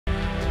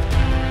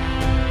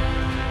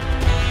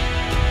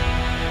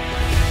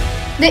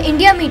The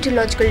India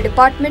Meteorological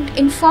Department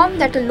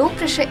informed that a low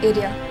pressure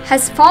area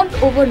has formed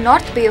over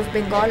North Bay of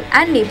Bengal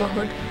and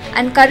neighbourhood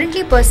and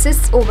currently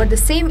persists over the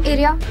same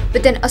area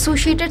with an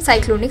associated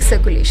cyclonic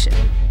circulation.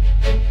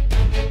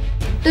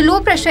 The low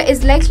pressure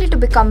is likely to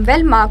become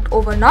well marked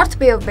over North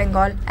Bay of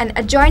Bengal and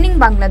adjoining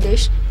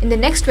Bangladesh in the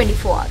next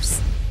 24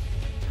 hours.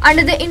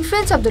 Under the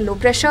influence of the low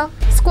pressure,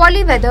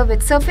 squally weather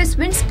with surface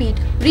wind speed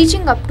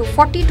reaching up to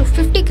 40 to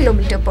 50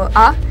 km per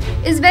hour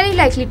is very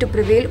likely to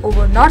prevail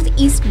over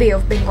Northeast Bay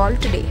of Bengal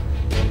today.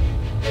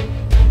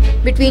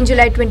 Between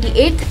July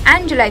 28th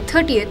and July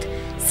 30th,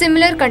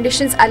 similar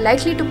conditions are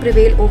likely to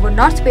prevail over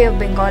North Bay of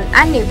Bengal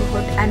and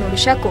neighbourhood and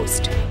Odisha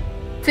coast.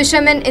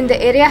 Fishermen in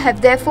the area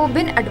have therefore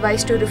been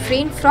advised to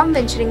refrain from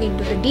venturing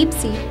into the deep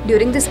sea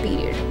during this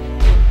period.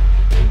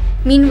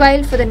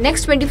 Meanwhile, for the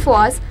next 24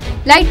 hours,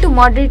 light to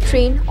moderate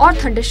rain or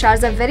thunder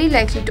showers are very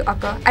likely to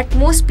occur at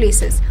most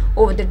places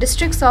over the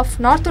districts of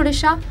North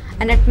Odisha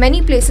and at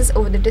many places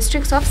over the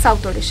districts of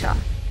South Odisha.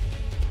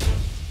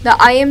 The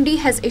IMD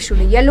has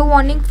issued a yellow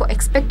warning for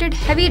expected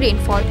heavy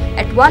rainfall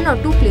at one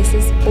or two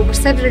places over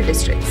several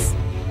districts.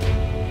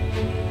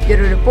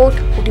 Bureau Report,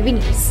 OTV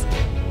News.